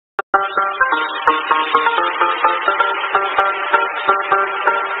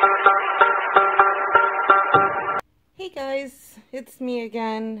it's me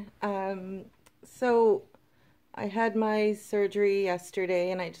again. So I had my surgery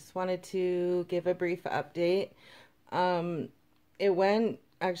yesterday and I just wanted to give a brief update. Um, it went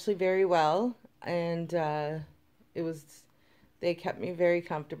actually very well and it was, they kept me very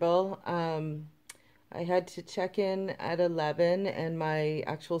comfortable. I had to check in at 11 and my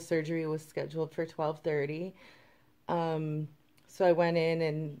actual surgery was scheduled for 12:30. So I went in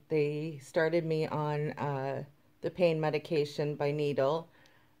and they started me on the pain medication by needle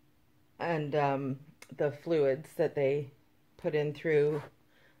and the fluids that they put in through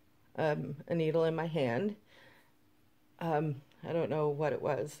a needle in my hand. I don't know what it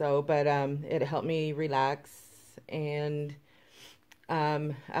was, so, but it helped me relax. And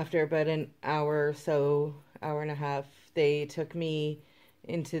after about an hour or so, hour and a half, they took me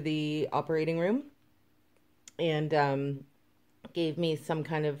into the operating room and gave me some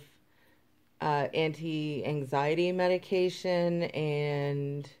kind of anti-anxiety medication,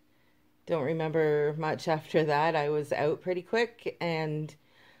 and don't remember much after that. I was out pretty quick, and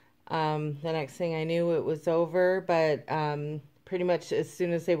the next thing I knew it was over, but pretty much as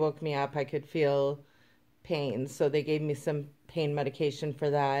soon as they woke me up I could feel pain, so they gave me some pain medication for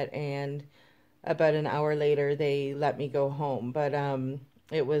that, and about an hour later they let me go home. But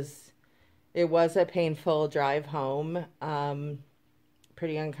it was a painful drive home,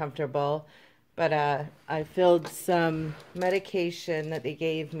 pretty uncomfortable. But I filled some medication that they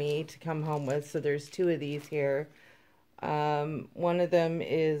gave me to come home with. So there's two of these here. One of them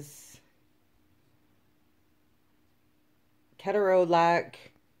is ketorolac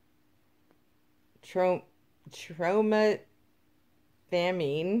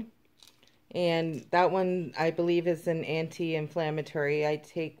tromethamine. And that one, I believe, is an anti-inflammatory. I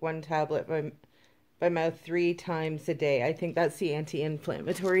take one tablet by mouth 3 times a day. I think that's the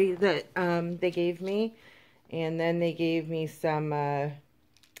anti-inflammatory that they gave me. And then they gave me some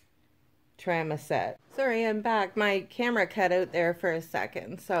Tramadol. Sorry, I'm back. My camera cut out there for a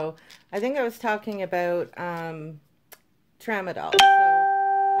second. So I think I was talking about Tramadol.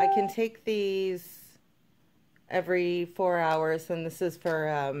 So I can take these every 4 hours, and this is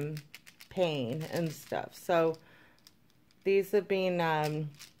for pain and stuff. So these have been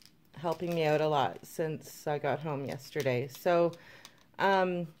helping me out a lot since I got home yesterday. So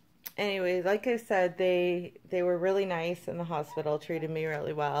anyway, like I said, they were really nice in the hospital, treated me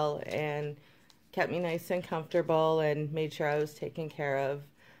really well and kept me nice and comfortable and made sure I was taken care of.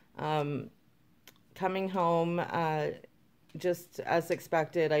 Coming home, just as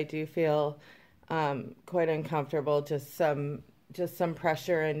expected, I do feel quite uncomfortable, just some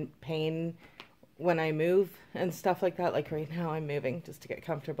pressure and pain when I move and stuff like that. Like right now I'm moving just to get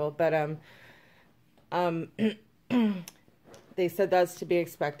comfortable, but they said that's to be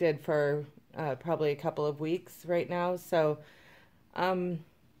expected for probably a couple of weeks right now. So so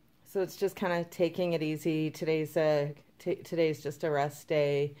it's just kind of taking it easy. Today's just a rest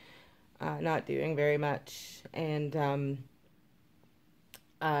day, not doing very much, and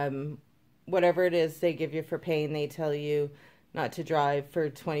whatever it is they give you for pain, they tell you not to drive for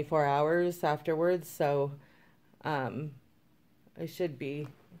 24 hours afterwards. So I should be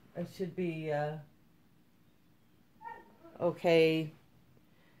okay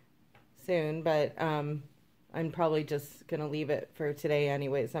soon, but I'm probably just gonna leave it for today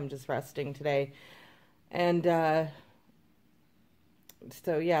anyways. I'm just resting today. And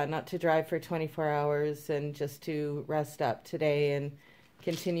so yeah, not to drive for 24 hours and just to rest up today and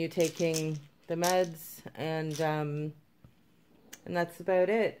continue taking the meds, and that's about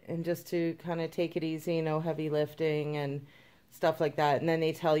it. And just to kind of take it easy, no heavy lifting and stuff like that. And then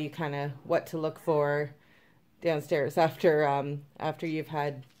they tell you kind of what to look for downstairs after you've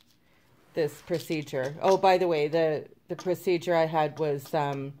had this procedure. Oh, by the way, the procedure I had was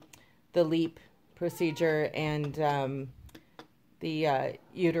the LEEP procedure and the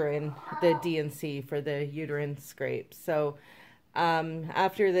uterine, the D&C for the uterine scrape. So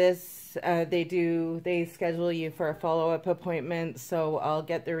after this, they schedule you for a follow-up appointment. So I'll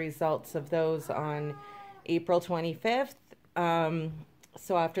get the results of those on April 25th.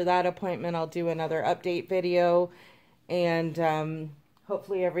 So after that appointment, I'll do another update video, and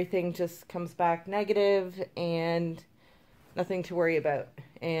hopefully everything just comes back negative and nothing to worry about,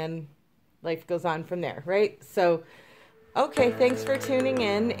 and life goes on from there, right? So, okay, thanks for tuning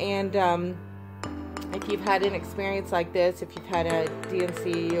in, and if you've had an experience like this, if you've had a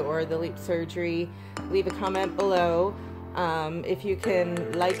D&C or the LEEP surgery, leave a comment below. If you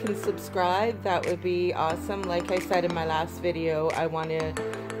can like and subscribe, that would be awesome. Like I said in my last video, I want to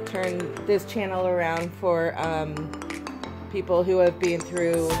turn this channel around for people who have been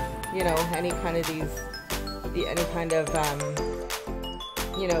through, you know, any kind of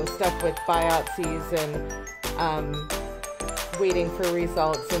you know, stuff with biopsies and waiting for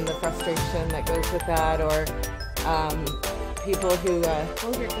results and the frustration that goes with that, or people who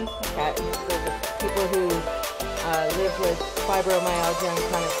people who live with fibromyalgia and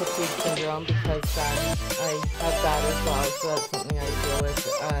chronic fatigue syndrome, because I have that as well, so that's something I deal with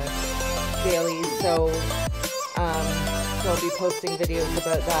daily. So I'll be posting videos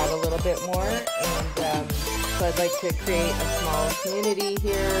about that a little bit more, and so I'd like to create a small community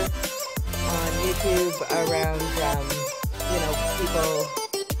here on YouTube around you know, people,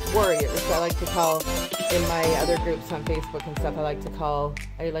 warriors. I like to call, in my other groups on Facebook and stuff, I like to call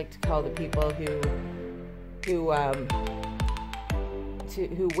the people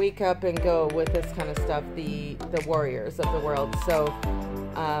who wake up and go with this kind of stuff, the warriors of the world. So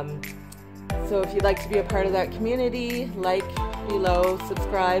so if you'd like to be a part of that community, like below,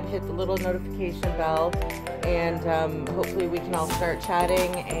 subscribe, hit the little notification bell, and hopefully we can all start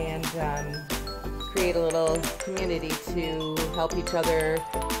chatting and create a little community to help each other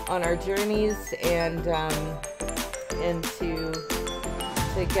on our journeys, and to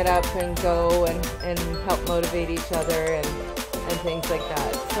get up and go and help motivate each other and things like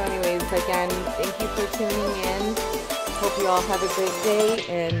that. So anyways, again, thank you for tuning in. Hope you all have a great day,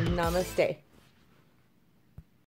 and namaste.